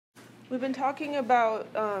We've been talking about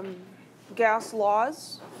gas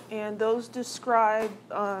laws, and those describe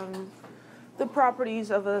the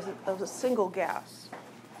properties of a single gas.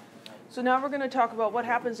 So now we're going to talk about what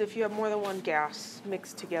happens if you have more than one gas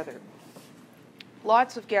mixed together.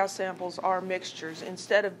 Lots of gas samples are mixtures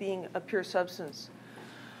instead of being a pure substance.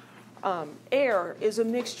 Air is a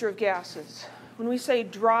mixture of gases. When we say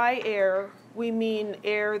dry air, we mean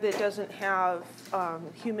air that doesn't have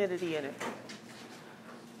humidity in it.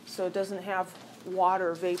 So it doesn't have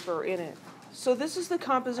water vapor in it. So this is the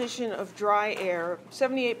composition of dry air: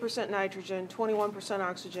 78% nitrogen, 21%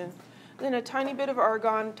 oxygen, then a tiny bit of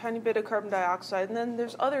argon, tiny bit of carbon dioxide, and then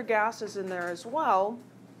there's other gases in there as well,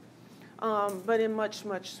 but in much,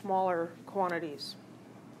 much smaller quantities.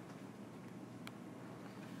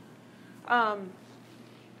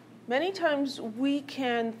 Many times we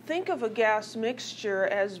can think of a gas mixture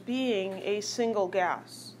as being a single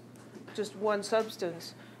gas, just one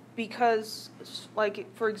substance, because,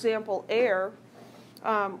 like, for example, air,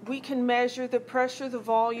 we can measure the pressure, the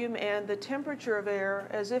volume, and the temperature of air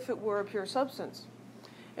as if it were a pure substance.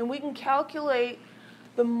 And we can calculate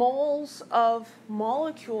the moles of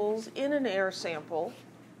molecules in an air sample,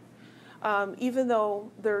 even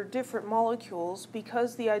though they're different molecules,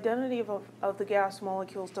 because the identity of the gas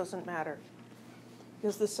molecules doesn't matter,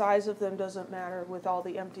 because the size of them doesn't matter with all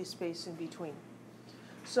the empty space in between.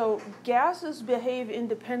 So gases behave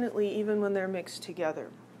independently even when they're mixed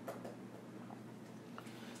together.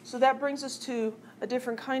 So that brings us to a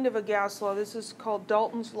different kind of a gas law. This is called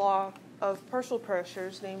Dalton's law of partial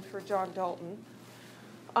pressures, named for John Dalton.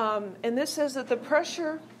 And this says that the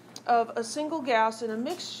pressure of a single gas in a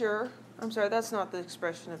mixture, I'm sorry, that's not the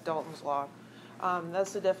expression of Dalton's law.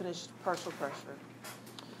 That's the definition of partial pressure.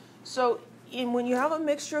 So when you have a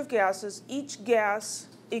mixture of gases, each gas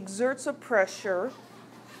exerts a pressure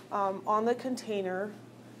on the container,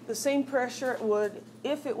 the same pressure it would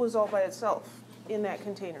if it was all by itself in that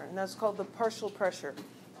container, and that's called the partial pressure.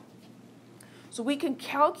 So we can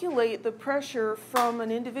calculate the pressure from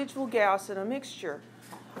an individual gas in a mixture.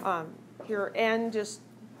 Here, N, just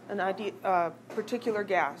an particular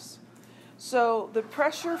gas. So the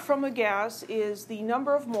pressure from a gas is the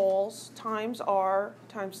number of moles times R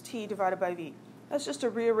times T divided by V. That's just a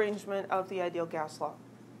rearrangement of the ideal gas law.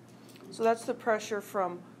 So that's the pressure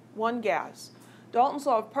from one gas. Dalton's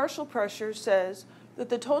law of partial pressure says that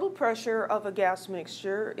the total pressure of a gas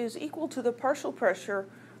mixture is equal to the partial pressure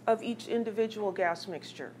of each individual gas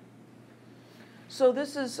mixture. So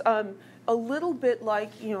this is a little bit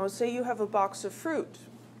like, say you have a box of fruit,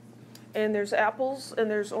 and there's apples,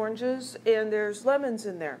 and there's oranges, and there's lemons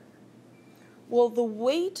in there. Well, the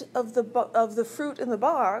weight of the fruit in the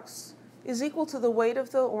box is equal to the weight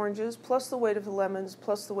of the oranges plus the weight of the lemons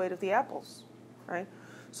plus the weight of the apples, right?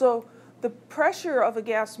 So the pressure of a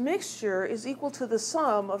gas mixture is equal to the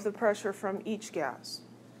sum of the pressure from each gas.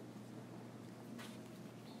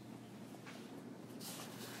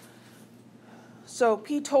 So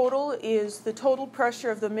P total is the total pressure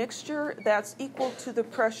of the mixture. That's equal to the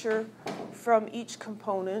pressure from each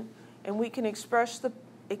component. And we can express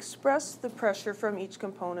the pressure from each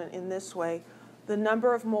component in this way: the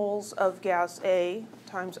number of moles of gas A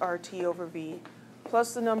times RT over V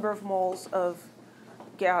plus the number of moles of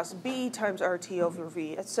gas B times RT over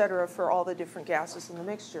V, etc., for all the different gases in the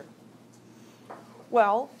mixture.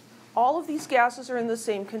 Well, all of these gases are in the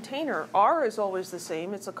same container. R is always the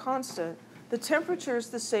same. It's a constant. The temperature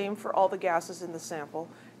is the same for all the gases in the sample,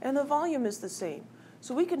 and the volume is the same.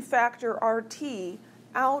 So we can factor RT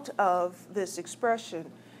out of this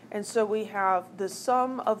expression. And so we have the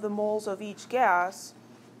sum of the moles of each gas,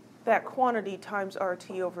 that quantity, times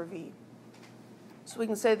RT over V. So we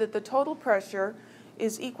can say that the total pressure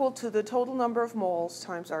is equal to the total number of moles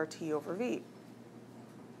times RT over V.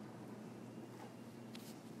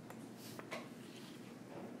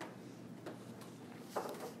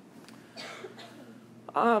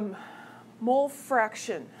 Mole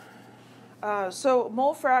fraction. So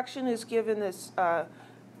mole fraction is given this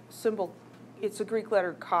symbol. It's a Greek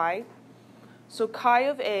letter chi. So chi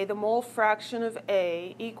of A, the mole fraction of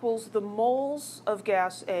A, equals the moles of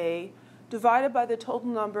gas A divided by the total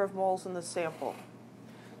number of moles in the sample.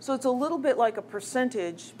 So it's a little bit like a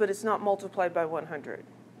percentage, but it's not multiplied by 100.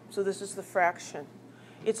 So this is the fraction.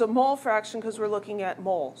 It's a mole fraction because we're looking at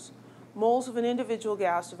moles. Moles of an individual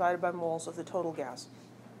gas divided by moles of the total gas.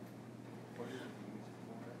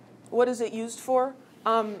 What is it used for?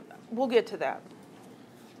 We'll get to that.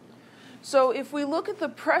 So if we look at the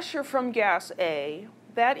pressure from gas A,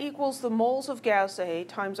 that equals the moles of gas A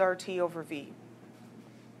times RT over V.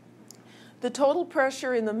 The total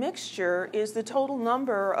pressure in the mixture is the total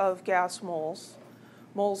number of gas moles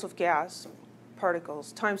moles of gas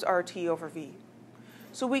particles times RT over V.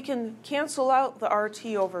 So we can cancel out the RT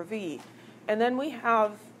over V, and then we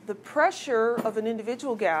have the pressure of an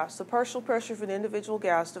individual gas, the partial pressure of an individual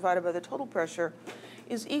gas divided by the total pressure,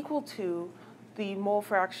 is equal to the mole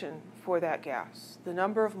fraction for that gas, the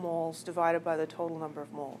number of moles divided by the total number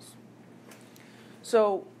of moles.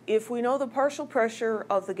 So if we know the partial pressure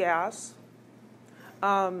of the gas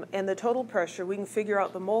and the total pressure, we can figure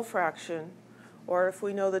out the mole fraction, or if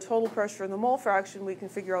we know the total pressure and the mole fraction, we can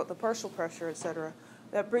figure out the partial pressure, etc.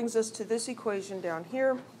 That brings us to this equation down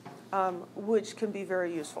here, which can be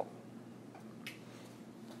very useful.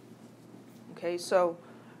 Okay, so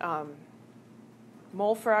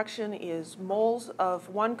mole fraction is moles of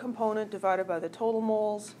one component divided by the total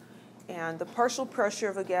moles, and the partial pressure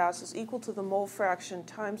of a gas is equal to the mole fraction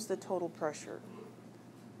times the total pressure.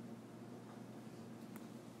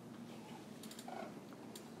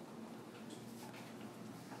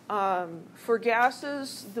 For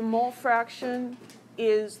gases, the mole fraction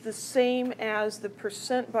is the same as the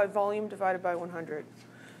percent by volume divided by 100.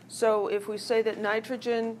 So if we say that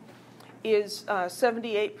nitrogen is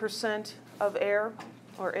 78% of air,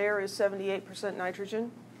 or air is 78%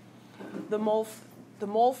 nitrogen, the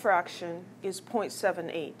mole fraction is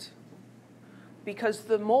 0.78, because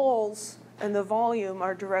the moles and the volume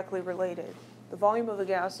are directly related. The volume of the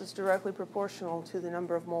gas is directly proportional to the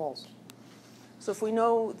number of moles. So if we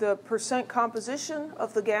know the percent composition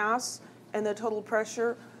of the gas and the total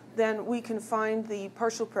pressure, then we can find the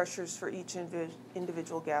partial pressures for each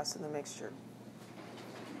individual gas in the mixture.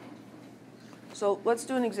 So let's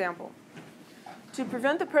do an example. To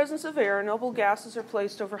prevent the presence of air, noble gases are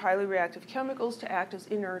placed over highly reactive chemicals to act as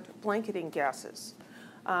inert blanketing gases.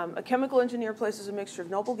 A chemical engineer places a mixture of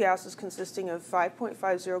noble gases consisting of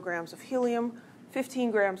 5.50 grams of helium,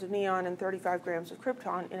 15 grams of neon, and 35 grams of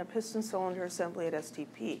krypton in a piston cylinder assembly at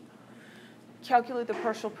STP. Calculate the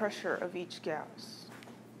partial pressure of each gas.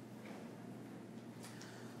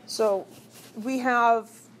 So we have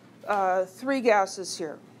three gases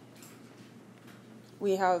here.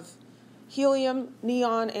 We have helium,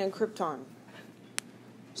 neon, and krypton.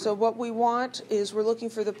 So what we want is we're looking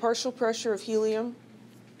for the partial pressure of helium,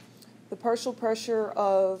 the partial pressure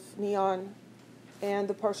of neon, and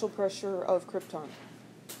the partial pressure of krypton.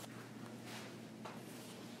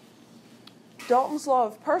 Dalton's law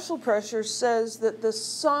of partial pressure says that the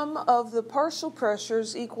sum of the partial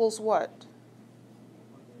pressures equals what?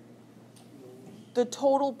 The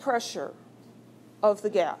total pressure of the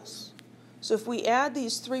gas. So if we add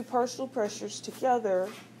these three partial pressures together,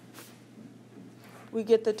 we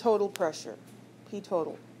get the total pressure, P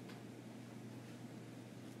total.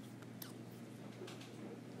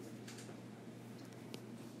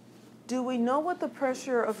 Do we know what the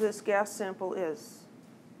pressure of this gas sample is?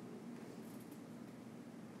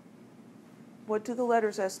 What do the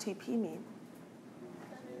letters STP mean?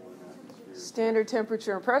 Standard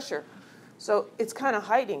temperature and pressure. So it's kind of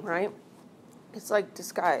hiding, right? It's like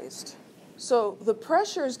disguised. So the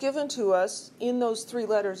pressure is given to us in those three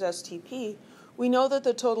letters STP. We know that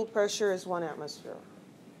the total pressure is 1 atmosphere.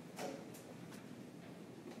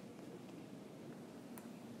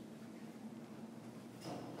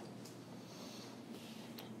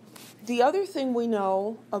 The other thing we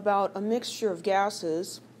know about a mixture of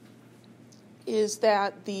gases is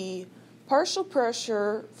that the partial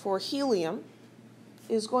pressure for helium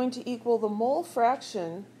is going to equal the mole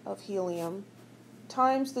fraction of helium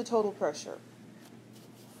times the total pressure.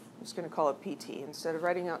 I'm just going to call it PT instead of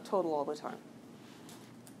writing out total all the time.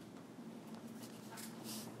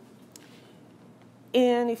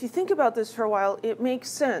 And if you think about this for a while, it makes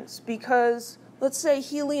sense because let's say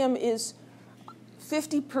helium is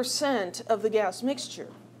 50% of the gas mixture,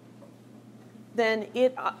 then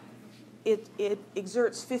it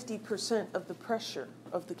exerts 50% of the pressure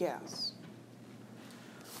of the gas.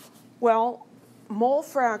 Well, mole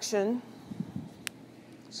fraction,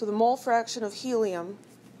 so the mole fraction of helium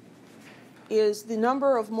is the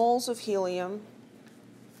number of moles of helium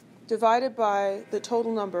divided by the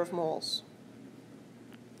total number of moles.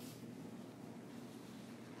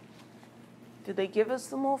 Did they give us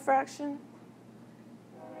the mole fraction?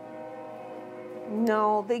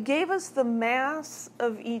 No, they gave us the mass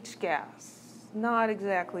of each gas. Not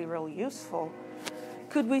exactly real useful.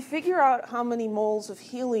 Could we figure out how many moles of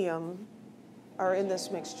helium are in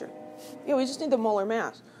this mixture? Yeah, we just need the molar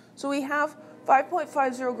mass. So we have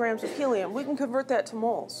 5.50 grams of helium. We can convert that to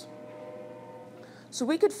moles. So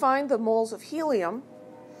we could find the moles of helium.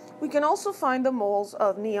 We can also find the moles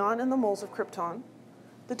of neon and the moles of krypton.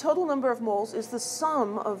 The total number of moles is the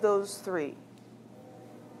sum of those three.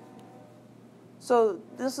 So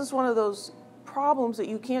this is one of those problems that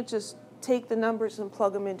you can't just take the numbers and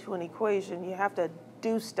plug them into an equation. You have to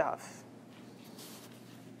do stuff.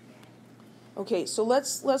 Okay, so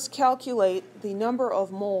let's calculate the number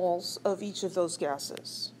of moles of each of those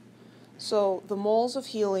gases. So the moles of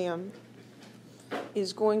helium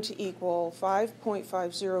is going to equal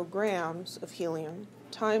 5.50 grams of helium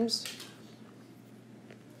times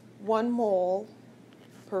 1 mole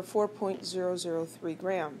per 4.003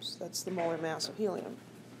 grams. That's the molar mass of helium.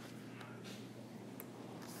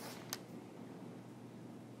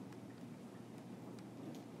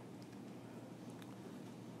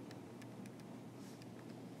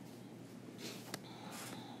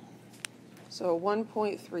 So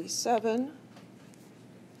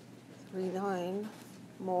 1.3739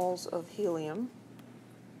 moles of helium.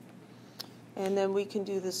 And then we can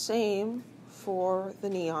do the same for the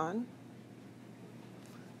neon.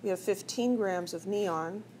 We have 15 grams of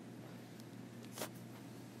neon.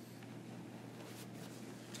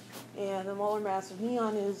 And the molar mass of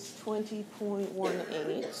neon is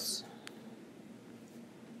 20.18.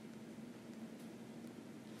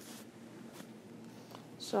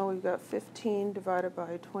 So we've got 15 divided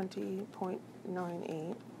by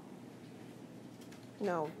 20.98.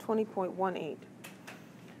 No, 20.18.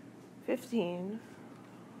 15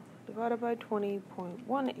 divided by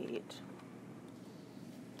 20.18.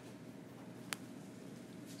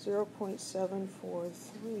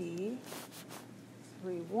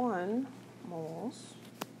 0.74331 moles.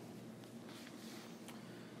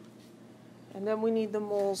 And then we need the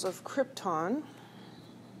moles of krypton.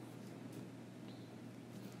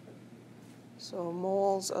 So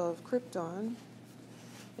moles of krypton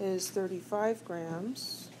is 35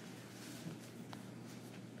 grams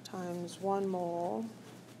times 1 mole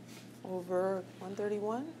over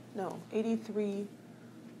 131? No,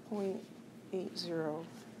 83.80.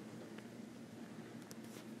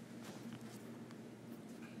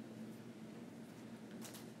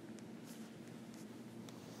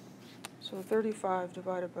 So 35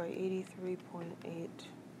 divided by 83.8,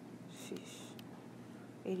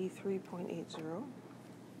 83.80,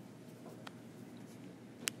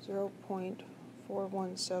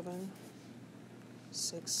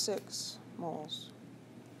 0.41766 moles.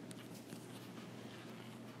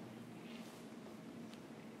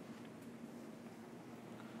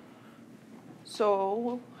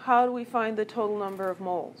 So how do we find the total number of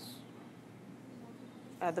moles?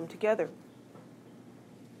 Add them together.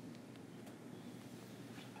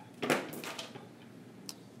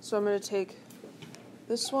 So I'm going to take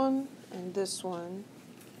this one and this one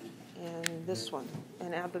and this one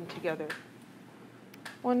and add them together.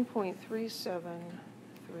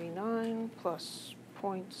 1.3739 plus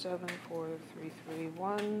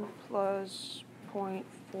 0.74331 plus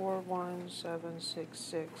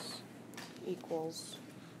 0.41766 equals.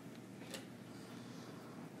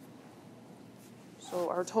 So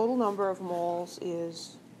our total number of moles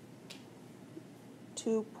is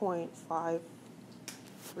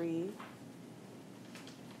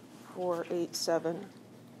 2.53487.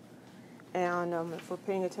 And if we're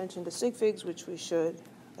paying attention to sig figs, which we should,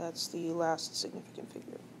 that's the last significant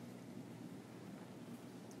figure.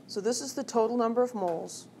 So this is the total number of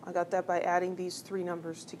moles. I got that by adding these three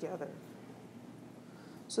numbers together.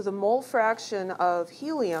 So the mole fraction of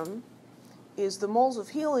helium is the moles of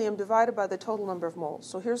helium divided by the total number of moles.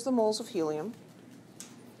 So here's the moles of helium.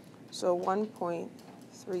 So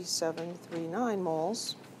 1.3739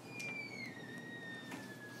 moles.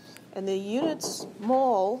 And the units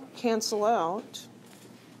mole cancel out.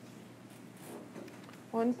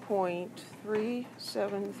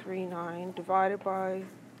 1.3739 divided by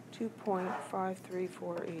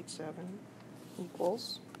 2.53487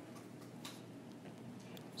 equals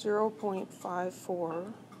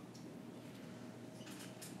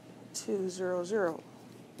 0.54200.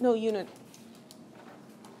 No unit.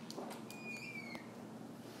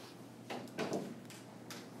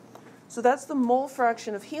 So that's the mole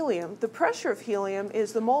fraction of helium. The pressure of helium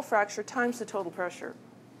is the mole fraction times the total pressure.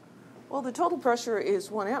 Well, the total pressure is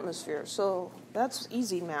 1 atmosphere, so that's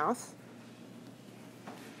easy math.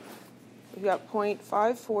 We've got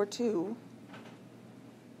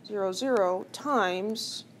 0.54200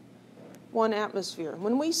 times 1 atmosphere.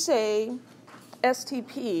 When we say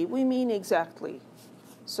STP, we mean exactly.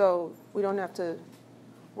 So we don't have to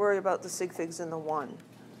worry about the sig figs in the 1.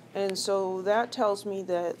 And so that tells me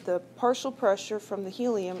that the partial pressure from the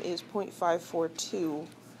helium is 0.542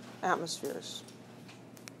 atmospheres.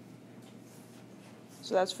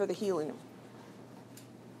 So that's for the helium.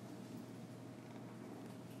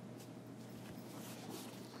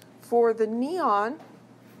 For the neon,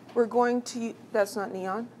 we're going to, that's not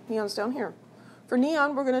neon, neon's down here. For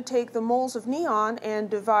neon, we're going to take the moles of neon and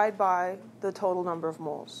divide by the total number of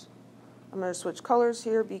moles. I'm going to switch colors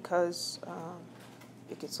here because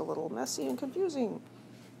it gets a little messy and confusing.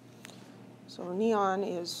 So neon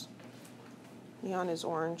is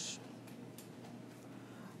orange.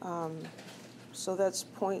 So that's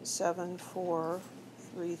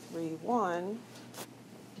 0.74331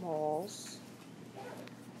 moles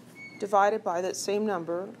divided by that same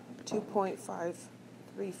number,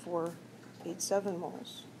 2.53487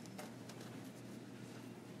 moles.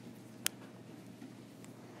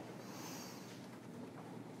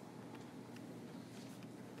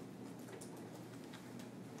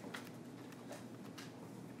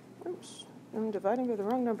 Oops, I'm dividing by the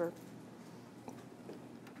wrong number.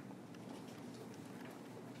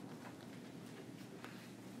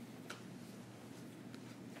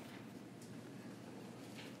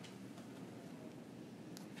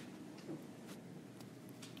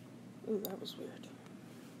 Ooh, that was weird.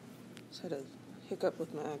 Just had a hiccup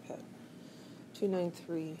with my iPad.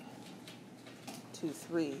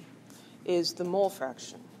 29323 is the mole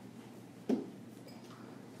fraction.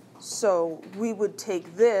 So we would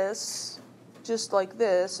take this, just like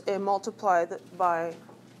this, and multiply by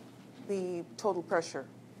the total pressure.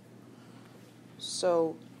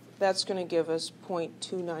 So that's going to give us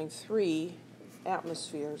 0.293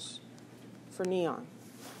 atmospheres for neon.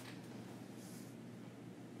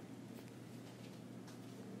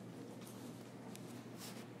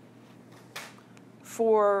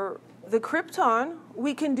 For the krypton,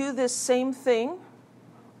 we can do this same thing,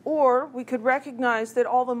 or we could recognize that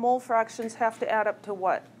all the mole fractions have to add up to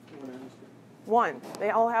what? 1. They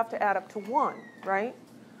all have to add up to 1, right?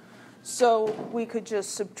 So we could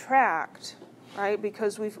just subtract, right?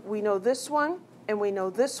 Because we know this one, and we know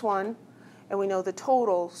this one, and we know the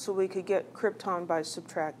total, so we could get krypton by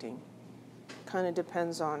subtracting. Kind of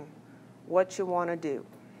depends on what you want to do.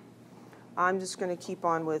 I'm just going to keep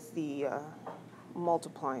on with the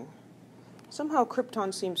multiplying. Somehow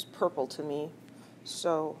krypton seems purple to me,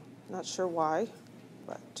 so not sure why,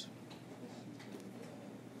 but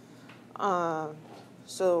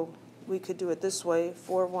so we could do it this way: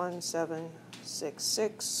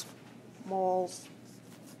 41766 moles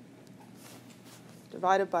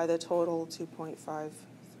divided by the total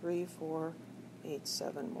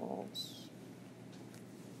 2.53487 moles.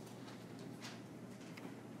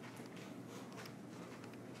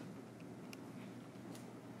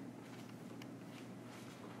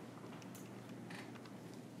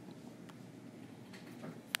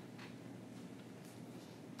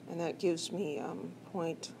 And that gives me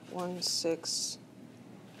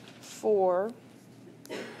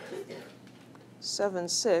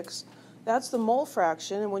 0.16476. That's the mole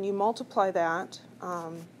fraction, and when you multiply that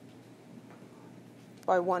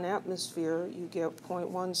by 1 atmosphere, you get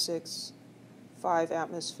 0.165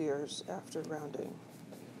 atmospheres after rounding.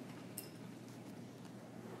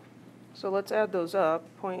 So let's add those up.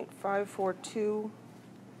 0.542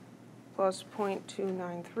 plus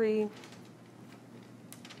 0.293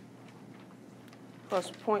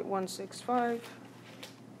 plus 0.165,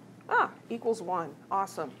 equals 1.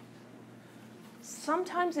 Awesome.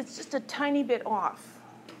 Sometimes it's just a tiny bit off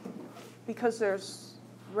because there's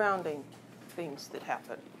rounding things that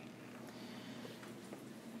happen.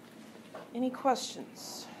 Any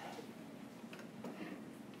questions?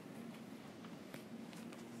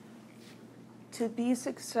 To be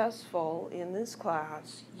successful in this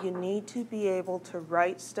class, you need to be able to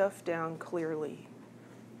write stuff down clearly.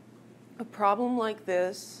 A problem like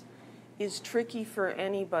this is tricky for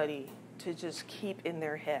anybody to just keep in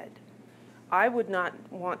their head. I would not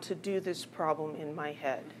want to do this problem in my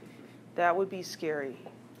head. That would be scary.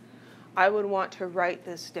 I would want to write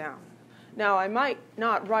this down. Now, I might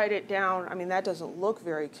not write it down. I mean, that doesn't look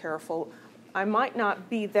very careful. I might not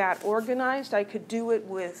be that organized. I could do it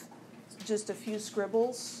with just a few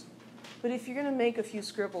scribbles. But if you're going to make a few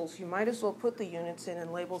scribbles, you might as well put the units in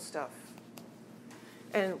and label stuff.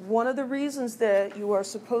 And one of the reasons that you are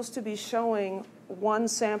supposed to be showing one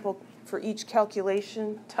sample for each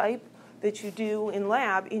calculation type that you do in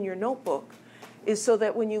lab in your notebook is so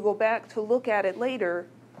that when you go back to look at it later,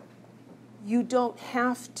 you don't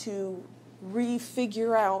have to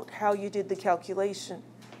refigure out how you did the calculation.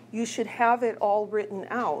 You should have it all written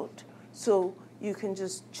out so you can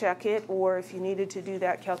just check it, or if you needed to do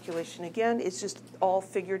that calculation again, it's just all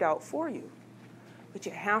figured out for you. But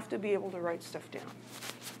you have to be able to write stuff down.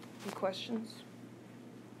 Any questions?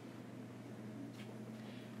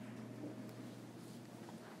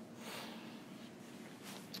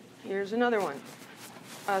 Here's another one.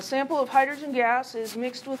 A sample of hydrogen gas is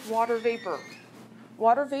mixed with water vapor.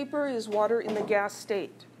 Water vapor is water in the gas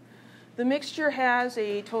state. The mixture has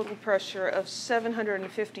a total pressure of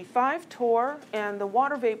 755 torr, and the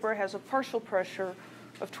water vapor has a partial pressure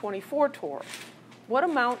of 24 torr. What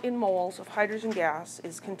amount in moles of hydrogen gas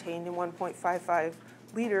is contained in 1.55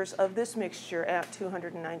 liters of this mixture at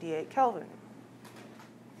 298 Kelvin?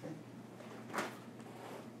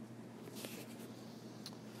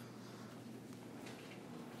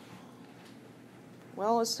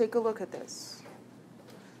 Well, let's take a look at this.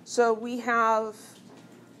 So we have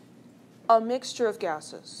a mixture of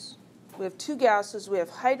gases. We have two gases. We have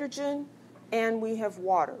hydrogen and we have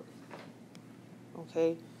water.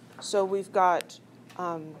 Okay, so we've got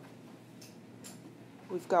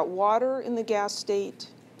water in the gas state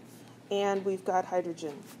and we've got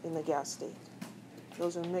hydrogen in the gas state.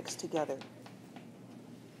 Those are mixed together.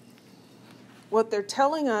 What they're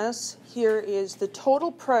telling us here is the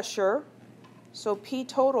total pressure. So P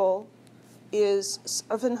total is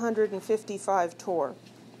 755 torr.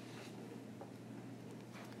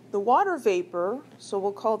 The water vapor, so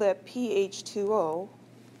we'll call that PH2O,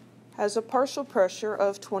 has a partial pressure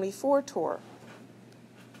of 24 torr.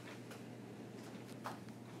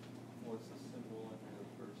 What's the symbol under the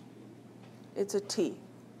first P? It's a T.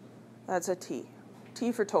 That's a T.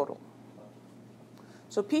 T for total.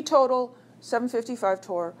 So P total, 755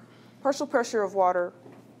 torr. Partial pressure of water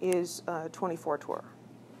is 24 torr.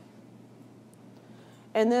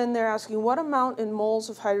 And then they're asking what amount in moles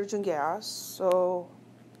of hydrogen gas, so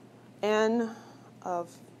N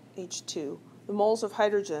of H2, the moles of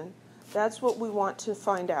hydrogen, that's what we want to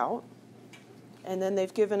find out. And then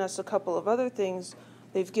they've given us a couple of other things.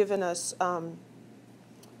 They've given us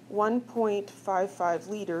 1.55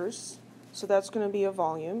 liters, so that's going to be a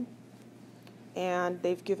volume. And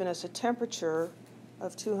they've given us a temperature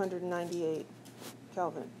of 298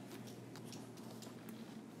 Kelvin.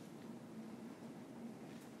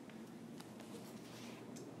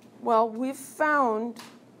 Well, we've found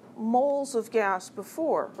moles of gas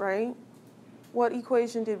before, right? What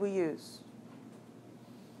equation did we use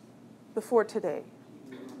before today?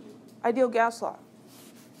 Ideal gas law,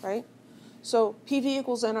 right? So PV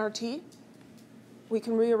equals nRT. We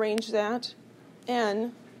can rearrange that.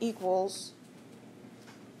 N equals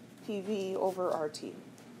PV over RT.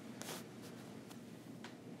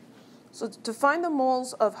 So to find the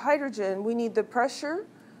moles of hydrogen, we need the pressure,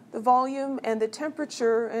 the volume, and the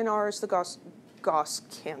temperature, and R is the Gauss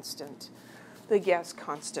constant, the gas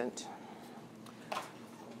constant.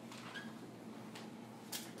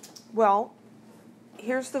 Well,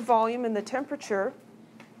 here's the volume and the temperature.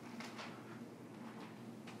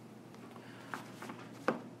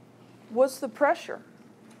 What's the pressure?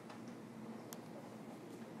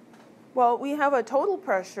 Well, we have a total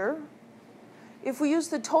pressure. If we use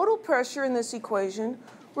the total pressure in this equation,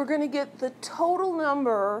 we're going to get the total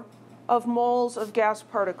number of moles of gas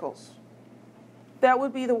particles. That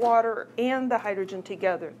would be the water and the hydrogen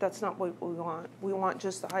together. That's not what we want. We want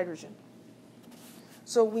just the hydrogen.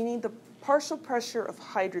 So we need the partial pressure of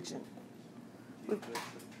hydrogen. You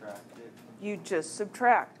just subtract it. You just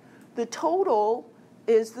subtract. The total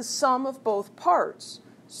is the sum of both parts.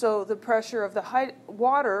 So the pressure of the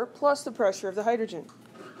water plus the pressure of the hydrogen.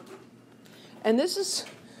 And this is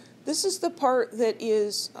the part that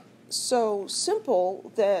is so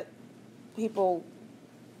simple that people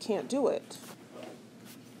can't do it.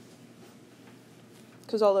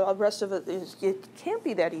 Because all the rest of it can't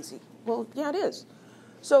be that easy. Well, yeah, it is.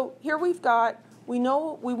 So here we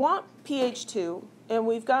know we want pH2, and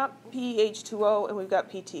we've got PH2O, and we've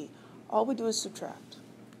got PT. All we do is subtract.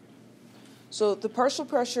 So the partial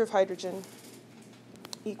pressure of hydrogen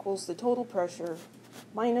equals the total pressure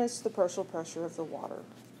minus the partial pressure of the water.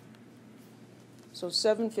 So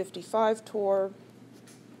 755 torr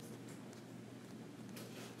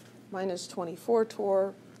minus 24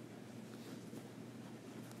 torr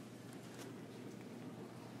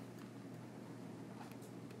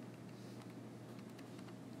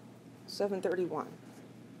 $731.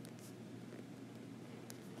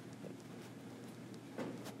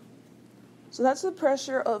 So that's the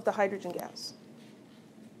pressure of the hydrogen gas.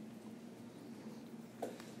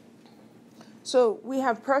 So we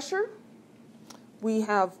have pressure, we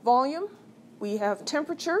have volume, we have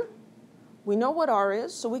temperature, we know what R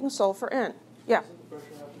is, so we can solve for N. Yeah? Doesn't the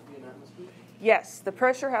pressure have to be in atmosphere? Yes, the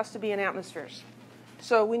pressure has to be in atmospheres.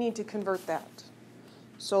 So we need to convert that.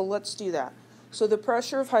 So let's do that. So the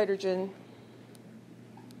pressure of hydrogen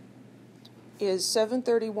is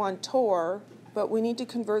 731 torr, but we need to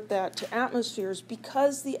convert that to atmospheres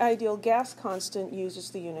because the ideal gas constant uses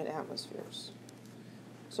the unit atmospheres.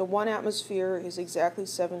 So 1 atmosphere is exactly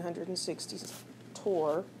 760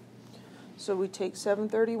 torr. So we take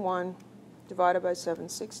 731 divided by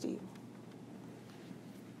 760,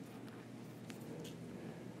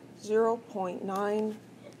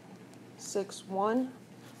 0.961.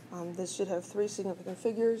 This should have 3 significant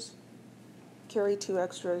figures. Carry 2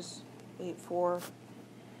 extras, 84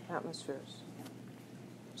 atmospheres.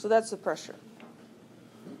 So that's the pressure.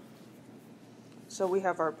 So we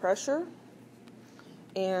have our pressure,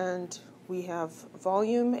 and we have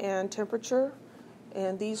volume and temperature,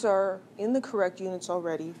 and these are in the correct units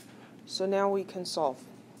already. So now we can solve.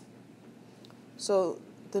 So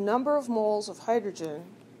the number of moles of hydrogen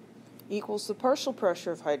equals the partial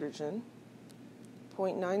pressure of hydrogen,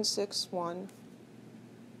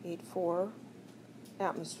 0.96184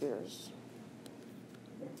 atmospheres,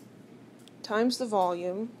 times the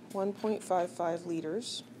volume, 1.55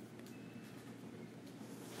 liters,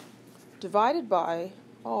 divided by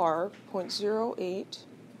R,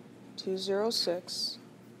 0.08206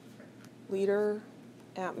 liter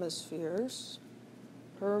atmospheres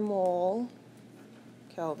per mole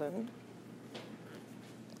Kelvin,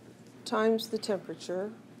 times the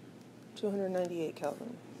temperature, 298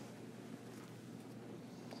 Kelvin.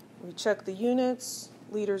 We check the units.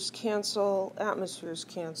 Liters cancel, atmospheres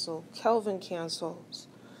cancel, Kelvin cancels.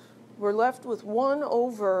 We're left with 1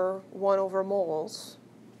 over moles.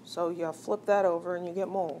 So you flip that over and you get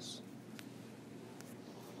moles.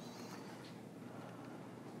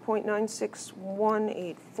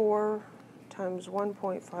 0.96184 times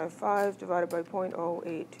 1.55 divided by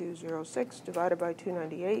 0.08206 divided by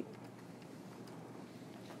 298.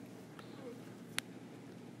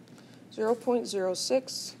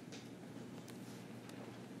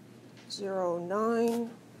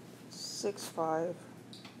 0.060965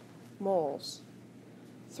 moles.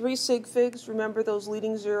 3 sig figs, remember those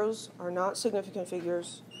leading zeros are not significant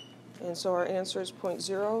figures, and so our answer is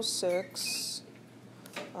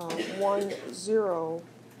 0.0610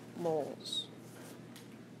 moles.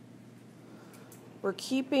 We're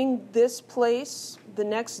keeping this place. The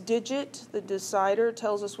next digit, the decider,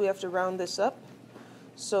 tells us we have to round this up.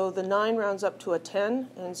 So the 9 rounds up to a 10,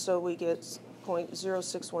 and so we get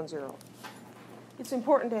 0.0610. It's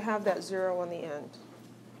important to have that 0 on the end.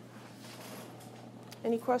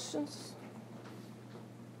 Any questions?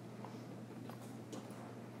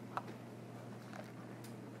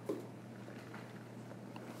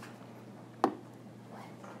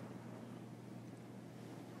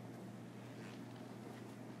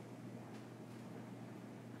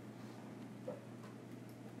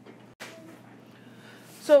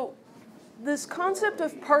 So this concept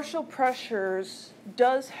of partial pressures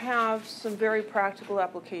does have some very practical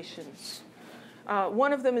applications.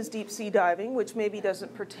 One of them is deep sea diving, which maybe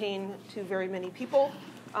doesn't pertain to very many people,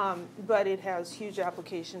 but it has huge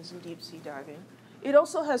applications in deep sea diving. It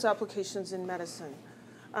also has applications in medicine.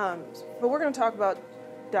 But we're going to talk about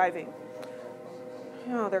diving.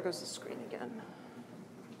 Oh, there goes the screen again.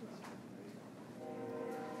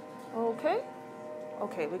 Okay,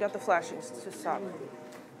 we got the flashing to stop.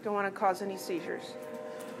 Don't want to cause any seizures.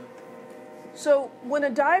 So when a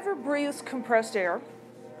diver breathes compressed air,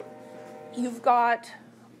 you've got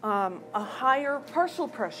a higher partial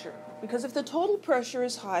pressure, because if the total pressure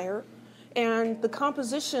is higher and the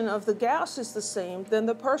composition of the gas is the same, then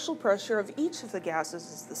the partial pressure of each of the gases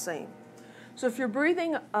is the same. So if you're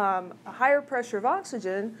breathing a higher pressure of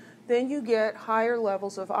oxygen, then you get higher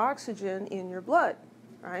levels of oxygen in your blood,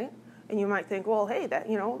 right? And you might think, well, hey,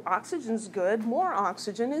 oxygen's good, more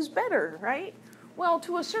oxygen is better, right? Well,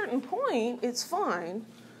 to a certain point, it's fine.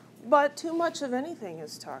 But too much of anything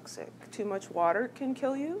is toxic. Too much water can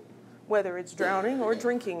kill you, whether it's drowning or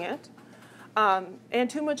drinking it. And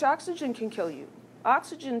too much oxygen can kill you.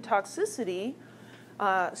 Oxygen toxicity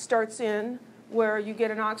starts in where you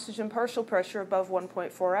get an oxygen partial pressure above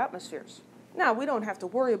 1.4 atmospheres. Now, we don't have to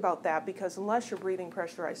worry about that because unless you're breathing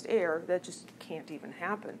pressurized air, that just can't even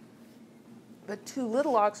happen. But too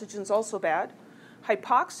little oxygen is also bad.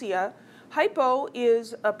 Hypoxia. Hypo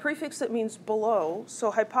is a prefix that means below,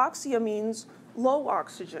 so hypoxia means low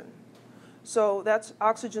oxygen. So that's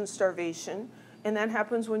oxygen starvation, and that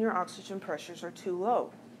happens when your oxygen pressures are too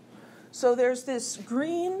low. So there's this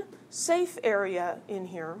green, safe area in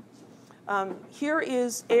here. Here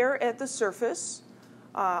is air at the surface.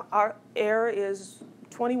 Our air is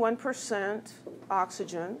 21%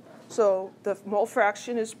 oxygen, so the mole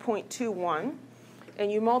fraction is 0.21, and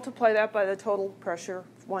you multiply that by the total pressure,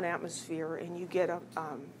 1 atmosphere, and you get a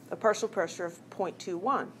partial pressure of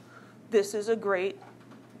 0.21. This is a great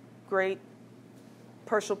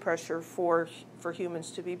partial pressure for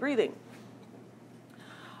humans to be breathing.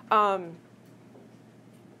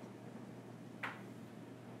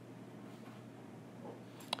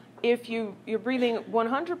 If you're breathing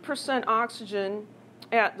 100% oxygen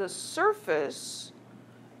at the surface,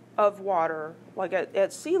 of water, like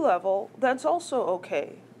at sea level, that's also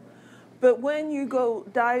okay. But when you go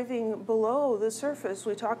diving below the surface,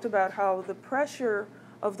 we talked about how the pressure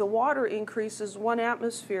of the water increases 1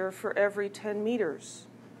 atmosphere for every 10 meters.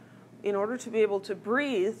 In order to be able to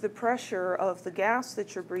breathe, the pressure of the gas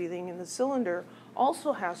that you're breathing in the cylinder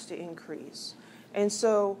also has to increase. And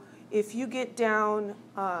so if you get down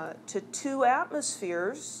to 2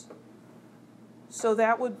 atmospheres, so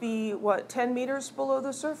that would be, 10 meters below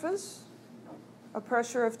the surface? A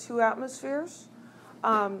pressure of 2 atmospheres?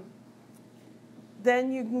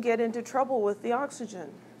 Then you can get into trouble with the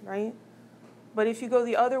oxygen, right? But if you go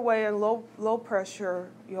the other way and low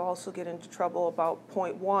pressure, you also get into trouble about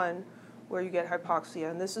 0.1, where you get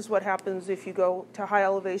hypoxia. And this is what happens if you go to high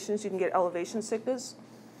elevations. You can get elevation sickness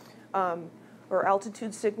or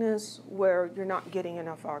altitude sickness, where you're not getting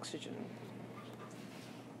enough oxygen.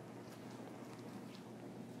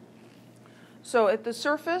 So at the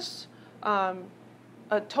surface, a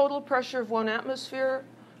total pressure of 1 atmosphere.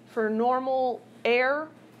 For normal air,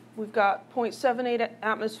 we've got 0.78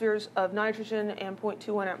 atmospheres of nitrogen and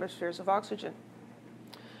 0.21 atmospheres of oxygen.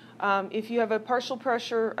 If you have a total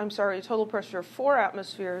pressure of 4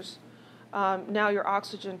 atmospheres, now your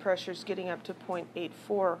oxygen pressure is getting up to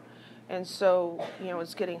 0.84, and so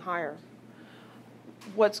it's getting higher.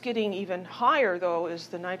 What's getting even higher, though, is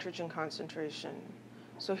the nitrogen concentration.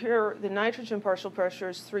 So here, the nitrogen partial pressure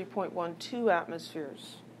is 3.12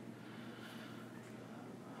 atmospheres.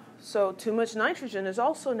 So too much nitrogen is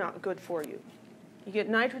also not good for you. You get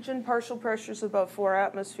nitrogen partial pressures above 4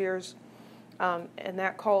 atmospheres, and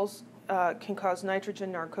that can cause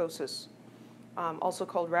nitrogen narcosis, also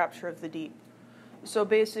called rapture of the deep. So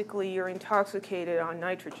basically, you're intoxicated on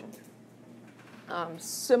nitrogen.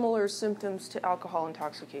 Similar symptoms to alcohol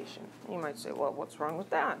intoxication. You might say, well, what's wrong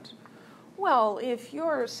with that? Well, if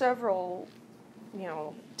you're several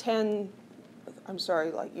tens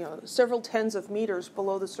of meters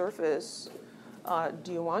below the surface,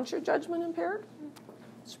 do you want your judgment impaired?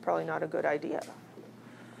 It's probably not a good idea.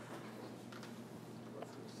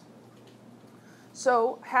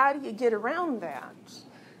 So how do you get around that?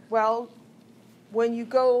 Well, when you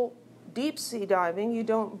go deep sea diving, you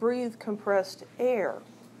don't breathe compressed air.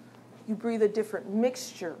 You breathe a different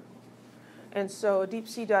mixture. And so a deep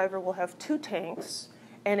sea diver will have 2 tanks,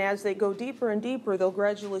 and as they go deeper and deeper, they'll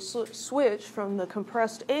gradually switch from the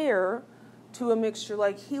compressed air to a mixture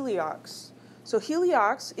like heliox. So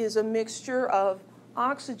heliox is a mixture of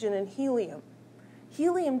oxygen and helium.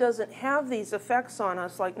 Helium doesn't have these effects on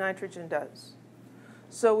us like nitrogen does.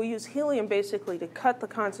 So we use helium basically to cut the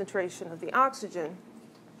concentration of the oxygen.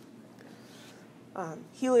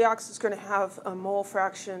 Heliox is going to have a mole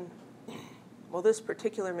fraction, this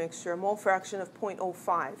particular mixture, a mole fraction of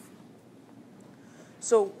 0.05.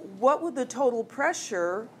 So what would the total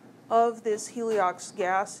pressure of this heliox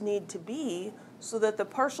gas need to be so that the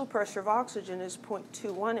partial pressure of oxygen is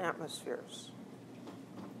 0.21 atmospheres?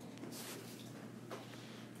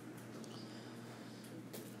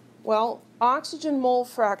 Well, oxygen mole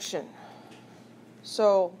fraction.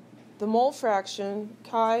 So the mole fraction,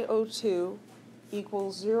 chi O2,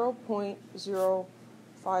 equals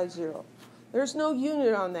 0.050. There's no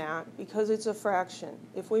unit on that because it's a fraction.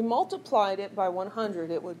 If we multiplied it by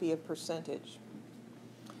 100, it would be a percentage.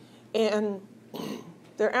 And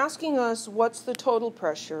they're asking us what's the total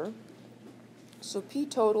pressure. So P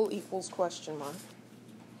total equals question mark.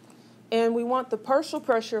 And we want the partial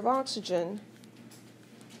pressure of oxygen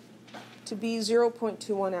to be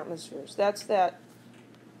 0.21 atmospheres. That's that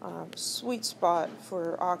sweet spot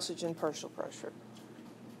for oxygen partial pressure.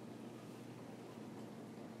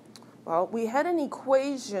 Well, we had an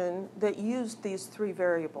equation that used these 3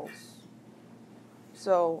 variables.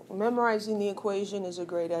 So memorizing the equation is a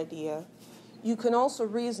great idea. You can also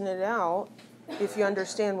reason it out if you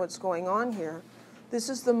understand what's going on here. This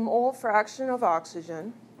is the mole fraction of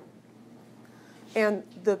oxygen and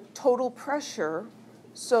the total pressure.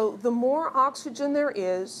 So the more oxygen there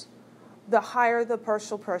is, the higher the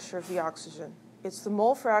partial pressure of the oxygen. It's the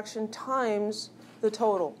mole fraction times the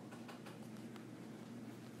total.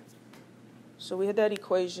 So we had that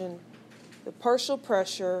equation. The partial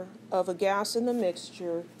pressure of a gas in the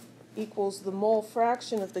mixture equals the mole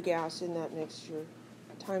fraction of the gas in that mixture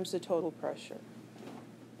times the total pressure.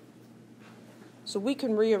 So we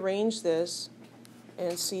can rearrange this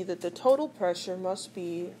and see that the total pressure must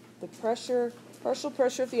be the partial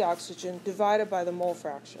pressure of the oxygen divided by the mole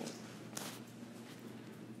fraction.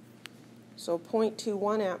 So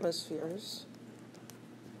 0.21 atmospheres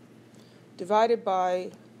divided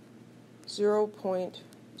by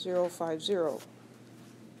 0.050.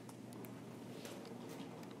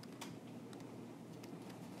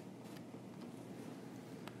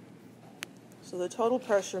 So the total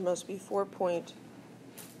pressure must be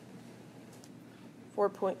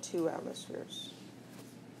 4.2 atmospheres.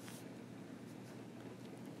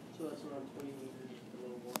 So that's around 20 meters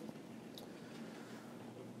below water.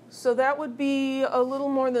 So that would be a little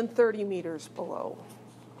more than 30 meters below,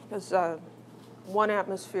 because 1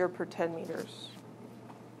 atmosphere per 10 meters,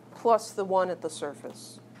 plus the one at the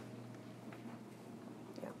surface.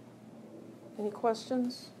 Yeah. Any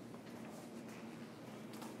questions?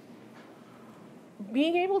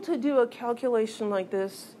 Being able to do a calculation like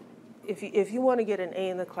this, if you want to get an A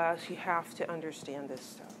in the class, you have to understand this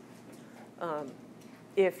stuff.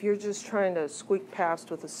 If you're just trying to squeak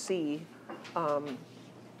past with a C,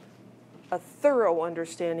 a thorough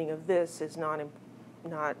understanding of this is not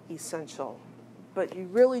essential. But you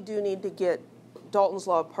really do need to get Dalton's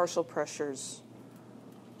law of partial pressures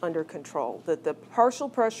under control, that the partial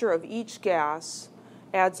pressure of each gas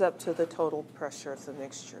adds up to the total pressure of the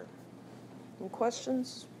mixture. Any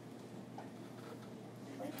questions?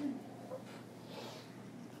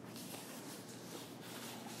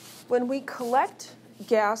 When we collect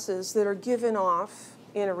gases that are given off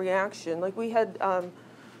in a reaction, like we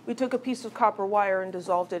took a piece of copper wire and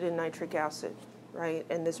dissolved it in nitric acid, right?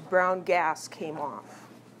 And this brown gas came off.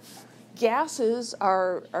 Gases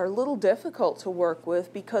are a little difficult to work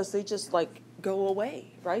with because they just like go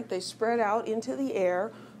away, right? They spread out into the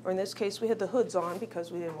air, or in this case we had the hoods on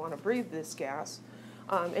because we didn't want to breathe this gas,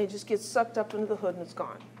 and it just gets sucked up into the hood and it's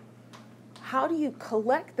gone. How do you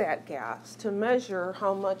collect that gas to measure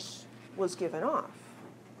how much was given off?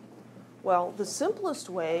 Well, the simplest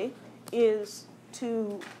way is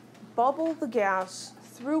to bubble the gas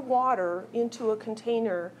through water into a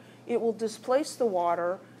container. It will displace the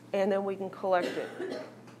water, and then we can collect it.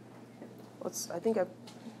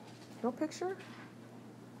 No picture?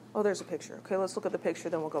 Oh, there's a picture. Okay, let's look at the picture,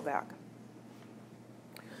 then we'll go back.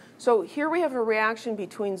 So here we have a reaction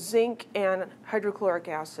between zinc and hydrochloric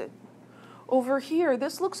acid. Over here,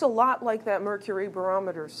 this looks a lot like that mercury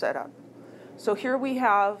barometer setup. So here we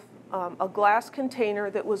have a glass container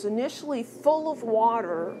that was initially full of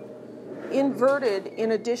water, inverted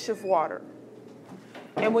in a dish of water.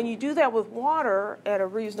 And when you do that with water at a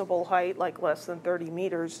reasonable height, like less than 30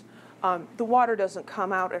 meters, the water doesn't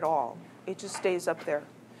come out at all. It just stays up there.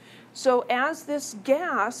 So as this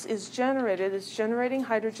gas is generated, it's generating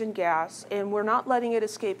hydrogen gas, and we're not letting it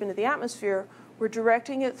escape into the atmosphere. We're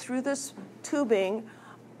directing it through this tubing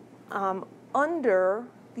under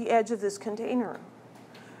the edge of this container.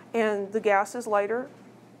 And the gas is lighter,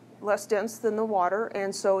 less dense than the water,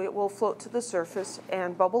 and so it will float to the surface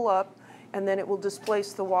and bubble up, and then it will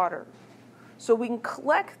displace the water. So we can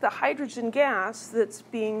collect the hydrogen gas that's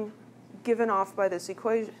being given off by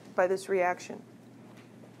this reaction.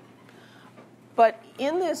 But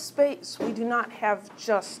in this space, we do not have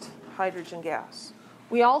just hydrogen gas.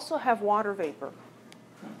 We also have water vapor,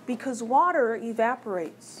 because water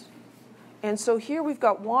evaporates. And so here we've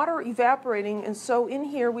got water evaporating, and so in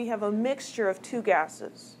here we have a mixture of two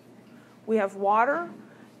gases. We have water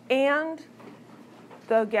and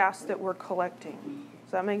the gas that we're collecting.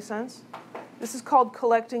 Does that make sense? This is called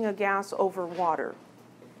collecting a gas over water.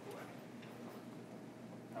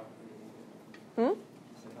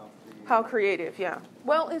 How creative, yeah.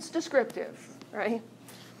 Well, it's descriptive, right?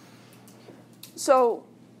 So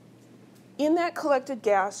in that collected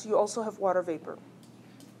gas, you also have water vapor.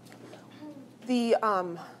 The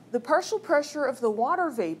partial pressure of the water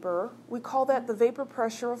vapor, we call that the vapor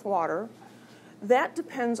pressure of water. That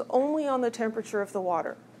depends only on the temperature of the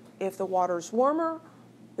water. If the water's warmer,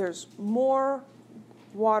 there's more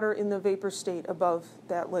water in the vapor state above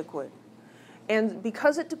that liquid. And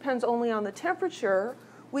because it depends only on the temperature,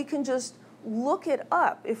 we can just look it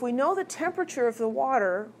up. If we know the temperature of the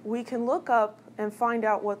water, we can look up and find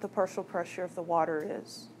out what the partial pressure of the water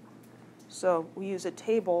is. So we use a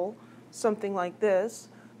table, something like this.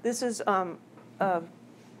 This is a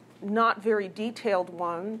not very detailed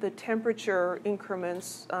one. The temperature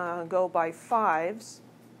increments go by fives.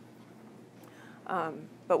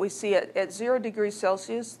 But we see at 0 degrees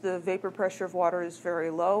Celsius, the vapor pressure of water is very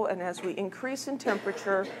low, and as we increase in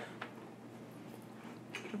temperature,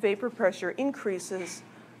 vapor pressure increases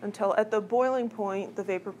until at the boiling point, the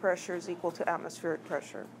vapor pressure is equal to atmospheric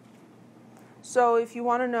pressure. So if you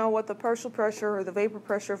want to know what the partial pressure or the vapor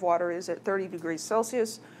pressure of water is at 30 degrees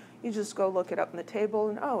Celsius, you just go look it up in the table,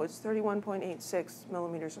 and oh, it's 31.86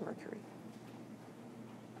 millimeters of mercury.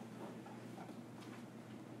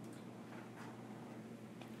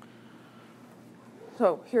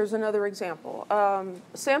 So here's another example. A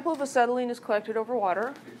sample of acetylene is collected over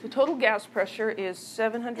water. The total gas pressure is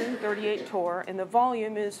 738 torr, and the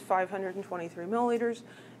volume is 523 milliliters,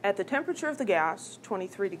 At the temperature of the gas,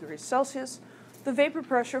 23 degrees Celsius, the vapor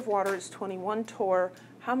pressure of water is 21 torr.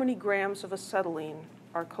 How many grams of acetylene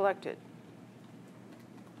are collected?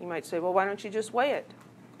 You might say, well, why don't you just weigh it?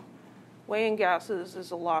 Weighing gases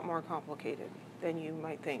is a lot more complicated than you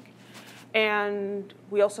might think. And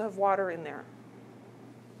we also have water in there.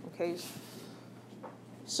 Okay,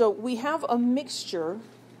 so we have a mixture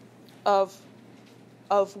of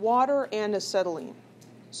water and acetylene.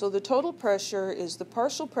 So the total pressure is the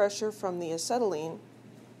partial pressure from the acetylene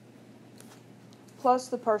plus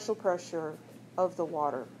the partial pressure of the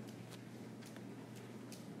water.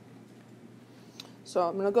 So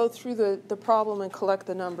I'm going to go through the problem and collect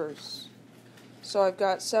the numbers. So I've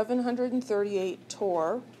got 738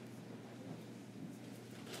 torr,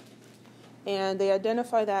 and they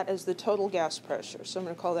identify that as the total gas pressure. So I'm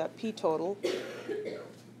going to call that P total.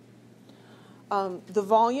 The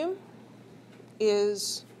volume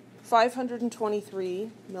is 523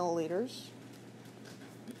 milliliters.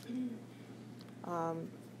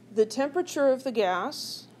 The temperature of the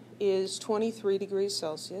gas is 23 degrees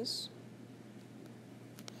Celsius.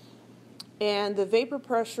 And the vapor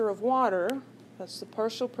pressure of water, that's the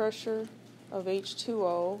partial pressure of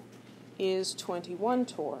H2O, is 21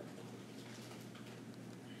 torr.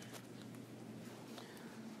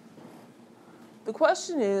 The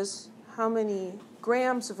question is, how many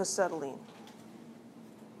grams of acetylene?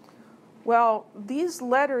 Well, these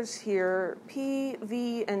letters here, P,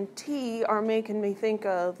 V, and T, are making me think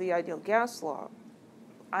of the ideal gas law.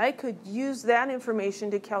 I could use that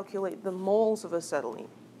information to calculate the moles of acetylene,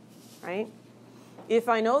 right? If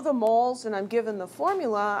I know the moles and I'm given the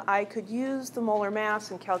formula, I could use the molar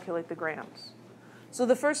mass and calculate the grams. So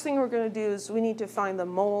the first thing we're going to do is we need to find the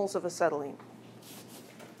moles of acetylene.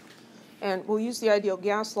 And we'll use the ideal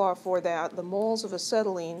gas law for that. The moles of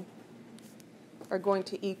acetylene are going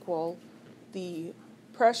to equal the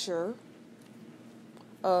pressure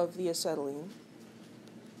of the acetylene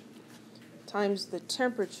times the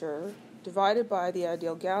temperature divided by the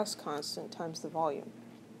ideal gas constant times the volume.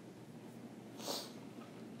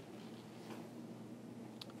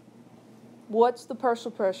 What's the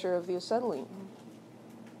partial pressure of the acetylene?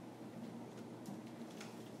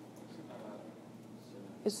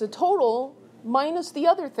 It's the total minus the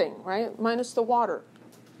other thing, right? Minus the water.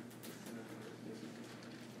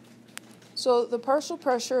 So the partial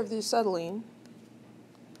pressure of the acetylene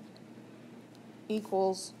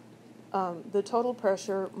equals the total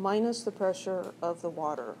pressure minus the pressure of the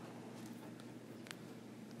water.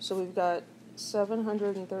 So we've got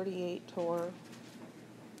 738 torr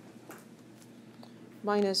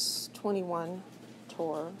minus 21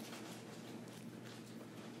 torr.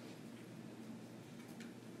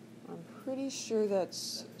 I'm pretty sure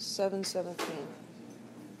that's 717.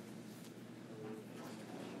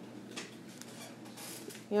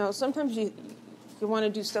 You know, sometimes you want to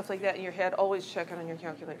do stuff like that in your head, always check it on your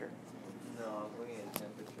calculator. No, I'm looking at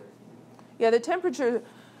temperature. Yeah, the temperature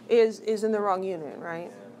is in the wrong unit, right?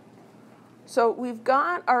 Yeah. So we've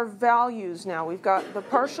got our values now. We've got the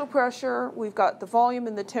partial pressure, we've got the volume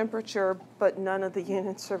and the temperature, but none of the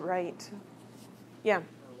units are right. Yeah?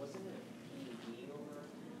 Wasn't it PV over?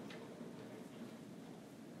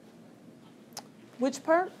 Which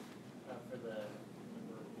part? For the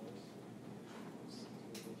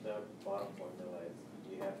bottom formula,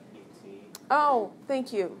 do you have PT? Oh,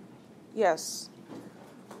 thank you. Yes.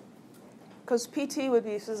 Because PT would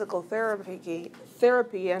be physical therapy,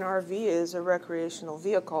 and RV is a recreational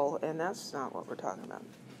vehicle, and that's not what we're talking about.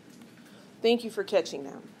 Thank you for catching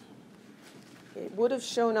that. It would have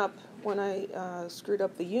shown up when I screwed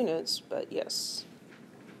up the units, but yes.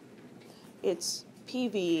 It's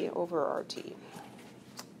PV over RT.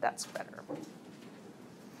 That's better.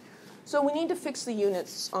 So we need to fix the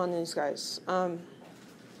units on these guys.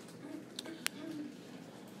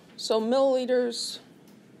 So milliliters,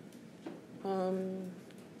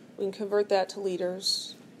 we can convert that to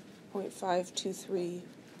liters, 0.523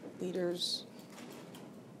 liters.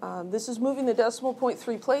 This is moving the decimal point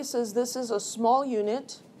 3 places. This is a small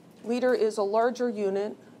unit. Liter is a larger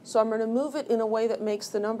unit, so I'm going to move it in a way that makes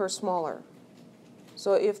the number smaller.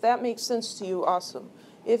 So if that makes sense to you, awesome.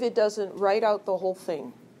 If it doesn't, write out the whole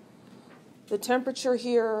thing. The temperature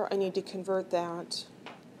here, I need to convert that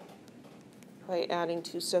by adding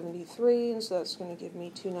 273, and so that's going to give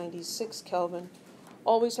me 296 Kelvin.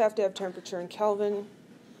 Always have to have temperature in Kelvin,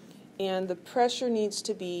 and the pressure needs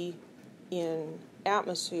to be in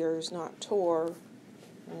atmospheres, not torr,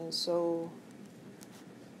 and so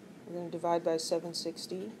we're going to divide by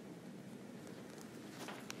 760.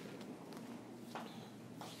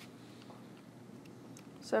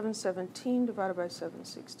 (717) divided by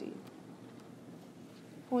 760.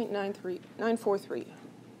 0.943.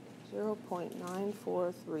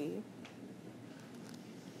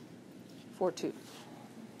 0.94342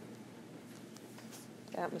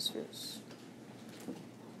 atmospheres.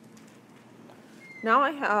 Now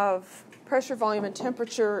I have pressure, volume, and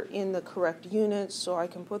temperature in the correct units, so I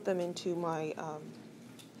can put them into my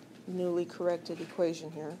newly corrected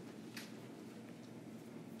equation here.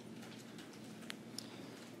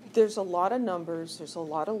 There's a lot of numbers, there's a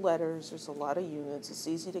lot of letters, there's a lot of units. It's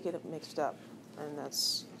easy to get it mixed up, and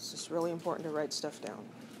it's just really important to write stuff down.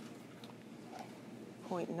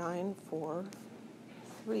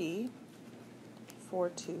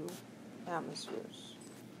 0.94342 atmospheres.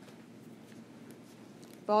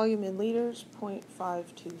 Volume in liters,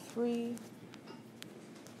 0.523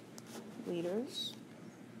 liters.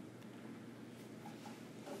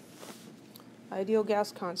 Ideal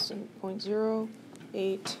gas constant,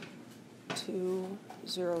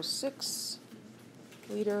 0.08206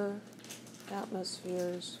 liter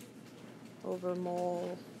atmospheres over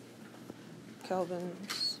mole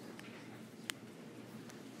kelvins.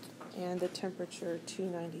 And the temperature,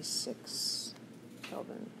 296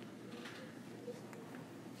 Kelvin.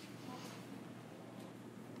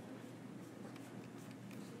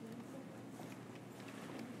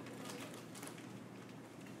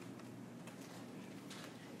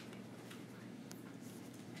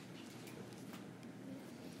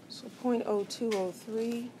 So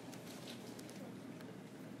 0.0203,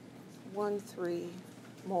 13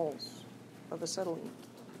 moles of acetylene.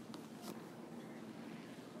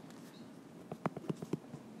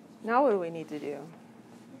 Now what do we need to do?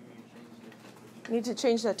 We need to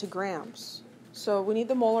change that to grams. So we need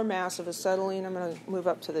the molar mass of acetylene. I'm going to move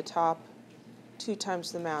up to the top. 2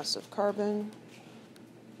 times the mass of carbon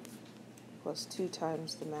plus 2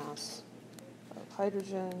 times the mass of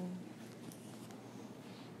hydrogen.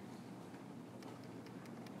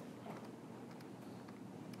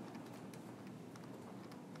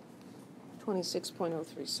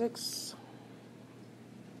 (26.036).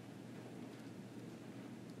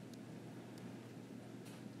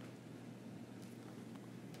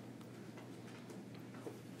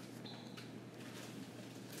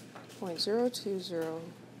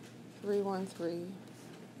 .020313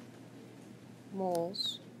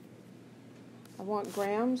 moles. I want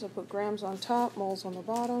grams. I put grams on top, moles on the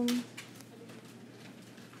bottom.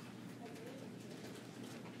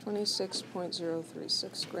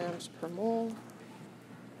 26.036 grams per mole.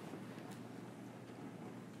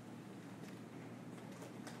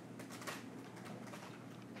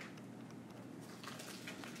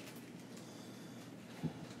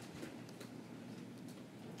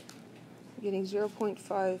 Getting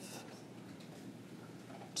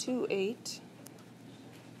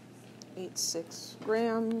 0.52886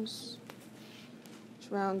 grams, which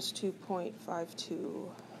rounds to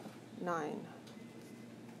 0.529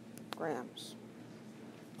 grams.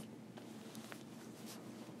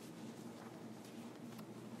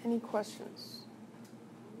 Any questions?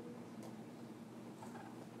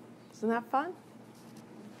 Isn't that fun?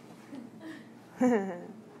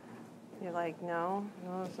 You're like, no,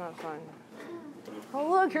 it's not fun. Oh,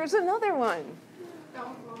 look, here's another one.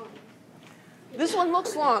 This one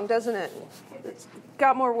looks long, doesn't it? It's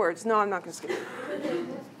got more words. No, I'm not going to skip it.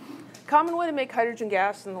 Common way to make hydrogen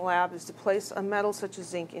gas in the lab is to place a metal such as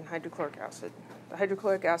zinc in hydrochloric acid. The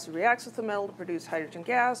hydrochloric acid reacts with the metal to produce hydrogen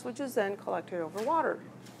gas, which is then collected over water.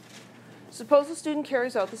 Suppose the student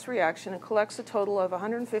carries out this reaction and collects a total of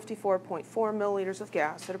 154.4 milliliters of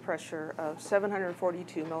gas at a pressure of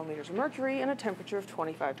 742 millimeters of mercury and a temperature of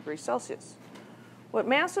 25 degrees Celsius. What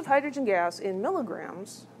mass of hydrogen gas in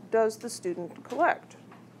milligrams does the student collect?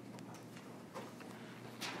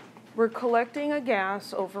 We're collecting a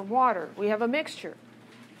gas over water. We have a mixture.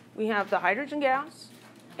 We have the hydrogen gas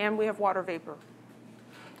and we have water vapor.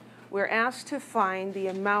 We're asked to find the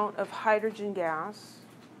amount of hydrogen gas,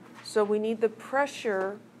 so we need the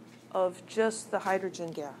pressure of just the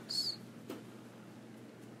hydrogen gas.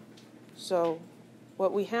 So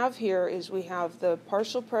what we have here is we have the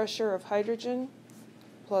partial pressure of hydrogen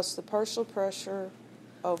plus the partial pressure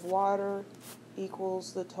of water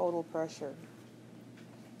equals the total pressure.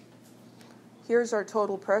 Here's our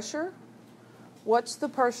total pressure. What's the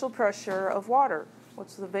partial pressure of water?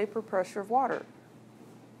 What's the vapor pressure of water?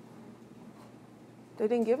 They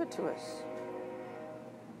didn't give it to us.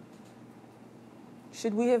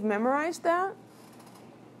 Should we have memorized that?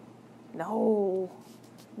 No.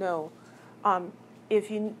 If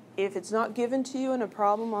it's not given to you in a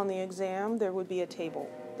problem on the exam, there would be a table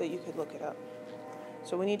that you could look it up.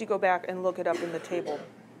 So we need to go back and look it up in the table.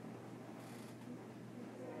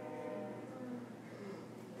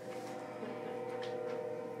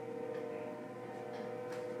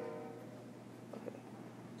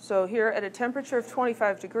 So here at a temperature of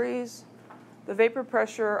 25 degrees, the vapor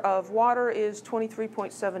pressure of water is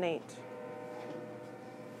 23.78.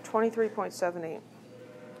 23.78.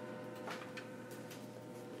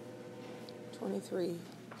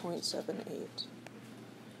 23.78.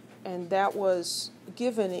 And that was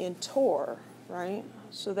given in torr, right?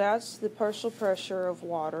 So that's the partial pressure of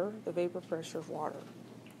water, the vapor pressure of water.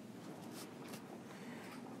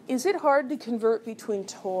 Is it hard to convert between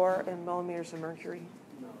torr and millimeters of mercury?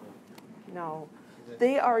 No.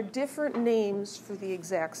 They are different names for the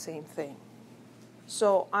exact same thing.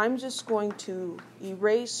 So I'm just going to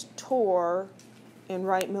erase torr and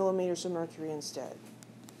write millimeters of mercury instead,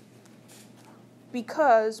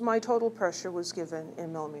 because my total pressure was given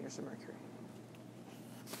in millimeters of mercury.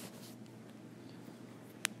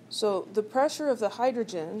 So the pressure of the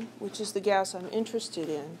hydrogen, which is the gas I'm interested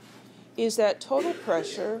in, is that total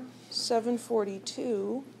pressure,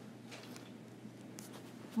 742,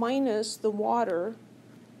 minus the water,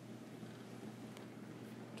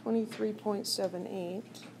 23.78.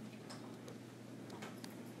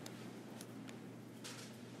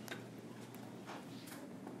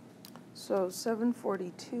 So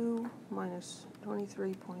 742 minus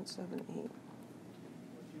 23.78.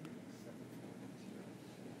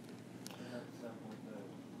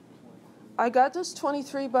 I got this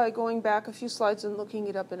 23 by going back a few slides and looking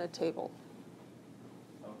it up in a table.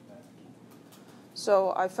 Okay.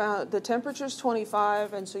 So I found the temperature is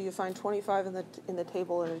 25, and so you find 25 in the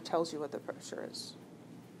table, and it tells you what the pressure is.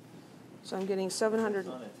 So I'm getting 700.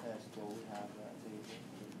 On a test, will we have that table?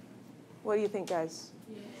 What do you think, guys?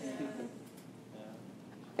 Yeah.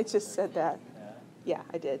 I just said that. Yeah. Yeah,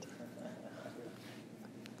 I did.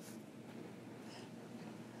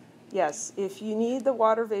 Yes, if you need the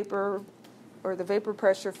water vapor or the vapor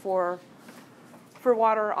pressure for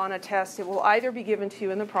water on a test, it will either be given to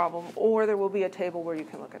you in the problem, or there will be a table where you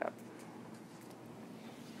can look it up.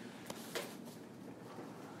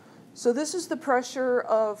 So this is the pressure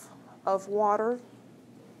of water.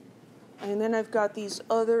 And then I've got these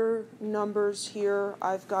other numbers here.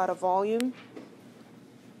 I've got a volume.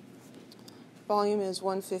 Volume is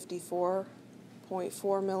 154.4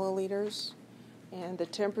 milliliters. And the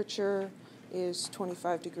temperature is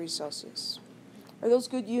 25 degrees Celsius. Are those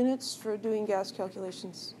good units for doing gas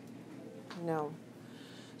calculations? No.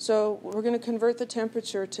 So we're going to convert the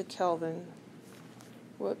temperature to Kelvin.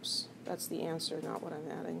 Whoops, that's the answer, not what I'm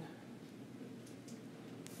adding.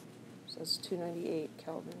 So that's 298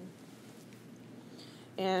 Kelvin.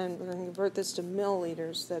 And we're going to convert this to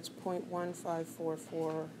milliliters. That's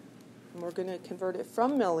 0.1544. And we're going to convert it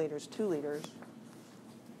from milliliters to liters.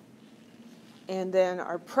 And then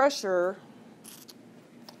our pressure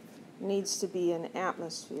needs to be in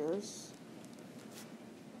atmospheres.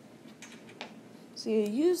 So you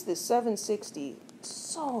use the 760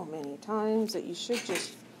 so many times that you should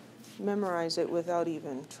just memorize it without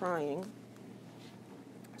even trying.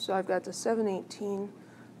 So I've got the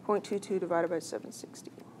 718.22 divided by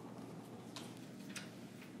 760.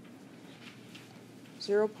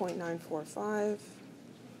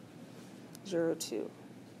 0.94502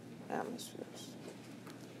 atmospheres.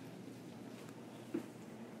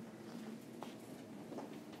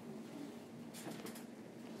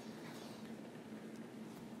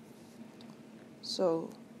 So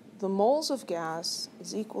the moles of gas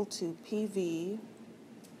is equal to PV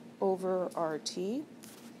over RT.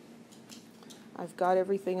 I've got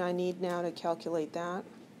everything I need now to calculate that.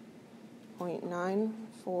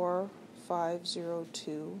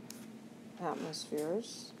 0.94502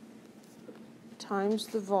 atmospheres times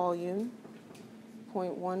the volume,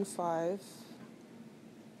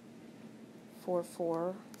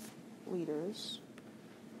 0.1544 liters,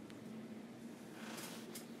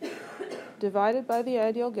 divided by the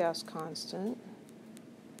ideal gas constant,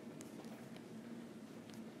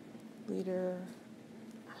 liter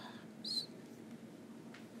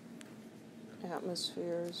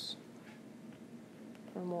atmospheres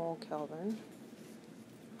per mole Kelvin,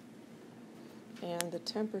 and the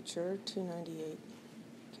temperature, 298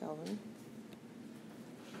 Kelvin.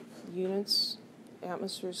 Units,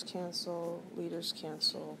 atmospheres cancel, liters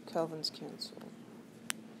cancel, Kelvins cancel.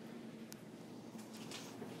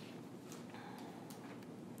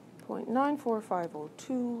 Point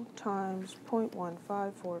 94502 times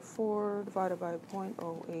 0.1544 divided by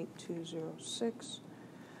 0.08206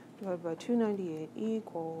 divided by 298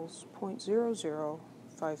 equals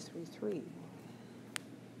 0.00533.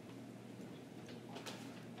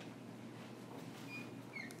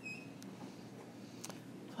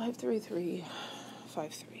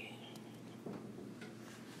 .53353.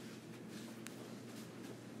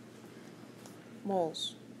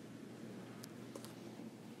 Moles.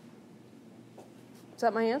 Is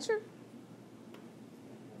that my answer?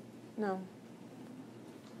 No.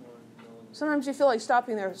 Sometimes you feel like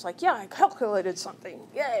stopping there. It's like, yeah, I calculated something.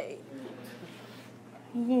 Yay.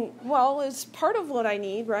 Well, it's part of what I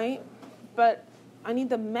need, right? But I need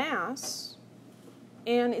the mass,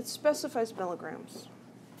 and it specifies milligrams.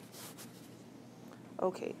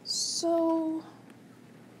 Okay, so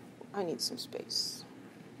I need some space.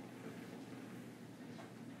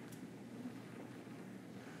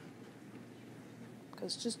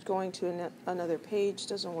 Because just going to another page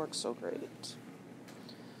doesn't work so great.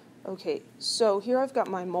 Okay, so here I've got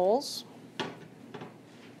my moles.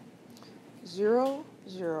 0,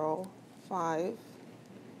 0, 5,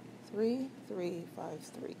 3, 3, 5,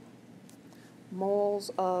 3. Moles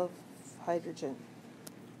of hydrogen.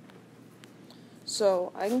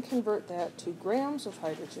 So I can convert that to grams of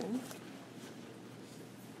hydrogen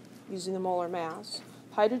using the molar mass.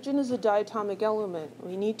 Hydrogen is a diatomic element.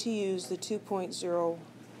 We need to use the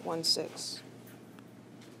 2.016.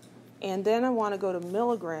 And then I want to go to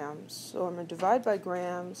milligrams. So I'm going to divide by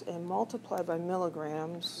grams and multiply by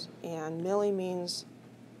milligrams. And milli means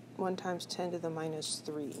 1 times 10 to the minus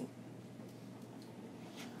 3.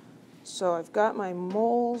 So I've got my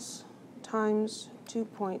moles times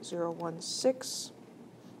 2.016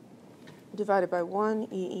 divided by 1,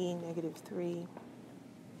 EE negative 3.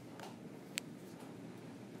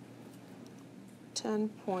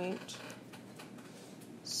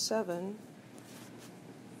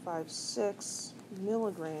 10.756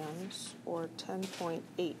 milligrams, or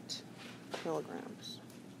 10.8 milligrams.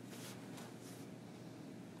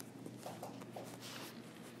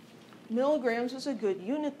 Milligrams is a good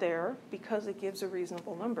unit there because it gives a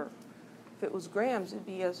reasonable number. If it was grams, it'd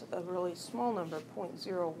be a really small number,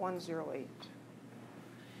 0.0108.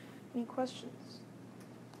 Any questions?